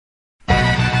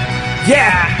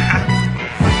Yeah,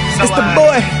 So, it's the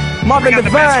boy, Marvin bring out the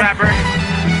best Divine, rapper.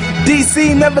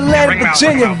 DC, Neverland, Bring 'em out,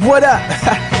 Virginia. bring 'em out. What up?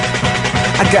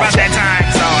 I got About you. that time,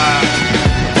 so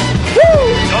Woo!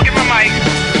 don't get my mic.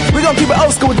 We gonna keep it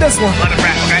old school with this one. Let it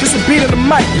rap, okay? Just a beat of the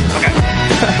mic. Okay.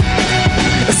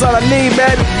 That's all I need,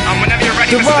 baby. Whenever you're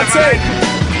ready, Mr. Devontae, Divine.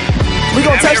 we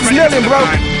gonna Whenever touch you're this ready, million, Mr. bro.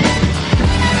 Divine.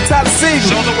 Top season.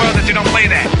 Show the world that you don't play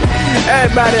that.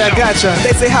 Everybody, I gotcha.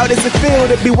 They say, how does it feel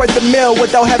to be worth a meal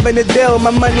without having a deal?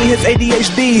 My money hits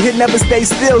ADHD, it never stays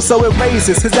still, so it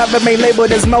raises. His album ain't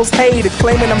labeled as most hated,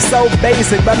 claiming I'm so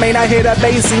basic. But may not hear that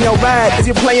bass in your ride as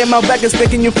you playing my records,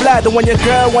 thinking you fly. But when your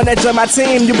girl wanna join my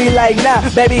team, you be like, nah,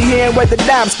 baby, he ain't worth a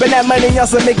dime. Spend that money on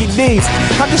some Mickey D's.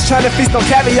 I'm just trying to feast on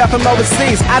caviar from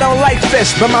overseas. I don't like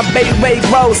fish, but my bait weight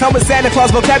grows. I'm with Santa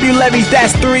Claus vocabulary,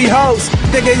 that's 3 hoes.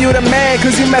 Thinking you the man,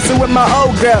 cause you messing with my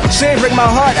old girl. She ain't break my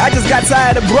heart, I just got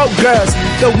tired of broke girls.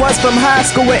 The ones from high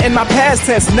school were in my past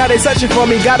tense. Now they searching for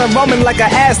me, got them roaming like an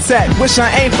Aztec. Wish I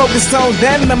ain't focused on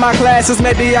them in my classes.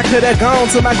 Maybe I could've gone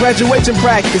to my graduation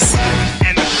practice.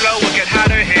 And the flow will get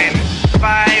hotter in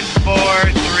 5, 4,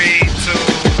 3, 2,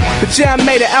 1. But yeah, I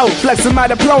made it out, flexing my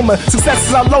diploma. Success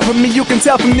is all over me, you can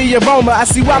tell from the aroma. I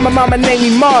see why my mama named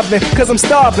me Marvin, cause I'm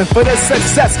starving for this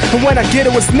success. And when I get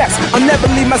it, what's next? I'll never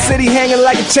leave my city hanging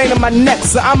like a chain on my neck.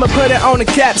 So I'ma put it on the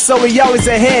cap, so we always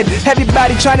ahead.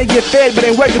 Everybody trying to get fed, but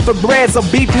ain't working for bread. So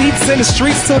beef heaps in the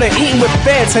streets till they eating with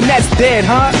feds. And that's dead,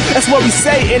 huh? That's what we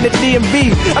say in the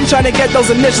DMV. I'm trying to get those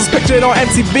initials pictured on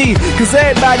MTV. Cause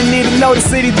everybody need to know the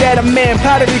city that I'm in.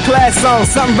 Pottery class song,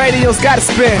 something radio's gotta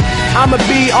spin. I'ma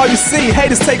be all you see,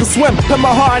 haters take a swim. Put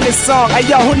my heart in this song, hey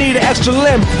yo, who need an extra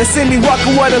limb? They see me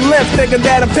walking with a limp, thinking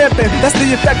that I'm pimping. That's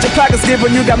the effect your pockets give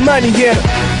when you got money in it.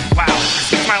 Wow,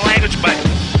 excuse my language, but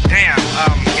damn,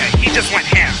 yeah, he just went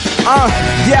ham.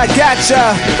 Yeah, I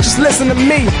gotcha. Just listen to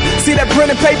me. See that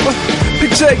printed paper?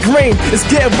 Picture it green. It's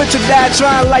getting rich or die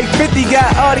trying like 50.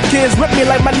 Got all the kids with me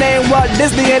like my name Walt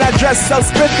Disney. And I dress so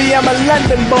spiffy, I'm a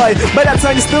London boy. But I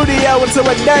turn your studio into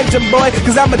a dungeon, boy.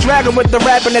 Cause I'm a dragon with the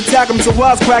rap and attack him to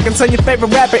walls cracking. Turn your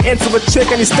favorite rapper into a chick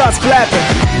and he starts flapping.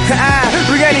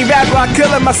 Any rapper, I'm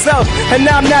killing myself. And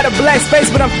now I'm not a black space,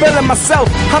 but I'm feeling myself.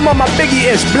 I'm on my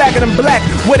Biggie-ish, blacker than black.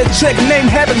 With a chick named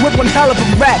Heaven with one hell of a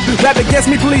rap. Rap against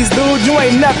me, please, dude, you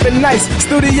ain't nothing nice.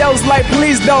 Studios like,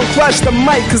 please don't crush the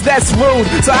mic, cause that's rude.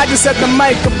 So I just set the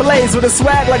mic ablaze with a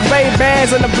swag like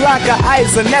Ray-Bans and a block of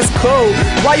ice, and that's cool.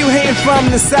 Why you hating from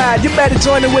the side? You better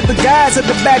join in with the guys at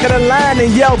the back of the line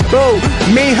and yell boo.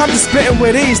 Me, I'm just spitting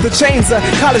with ease. The chains are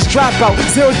college dropout,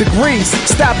 0 degrees.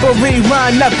 Stop or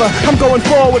rewind, never. I'm going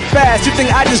forward fast. You think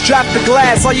I just dropped the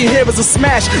glass? All you hear is a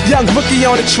smash. Young rookie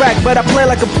on the track, but I play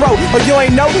like a pro. Oh, you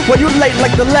ain't know? Well, you late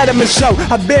like the Letterman show.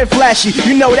 I've been flashy,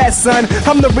 you know that, son.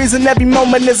 I'm the reason every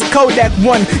moment is a Kodak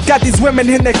one. Got these women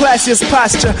in their classiest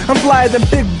posture. I'm flyer than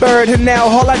Big Bird, and now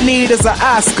all I need is an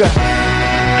Oscar.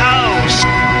 Oh,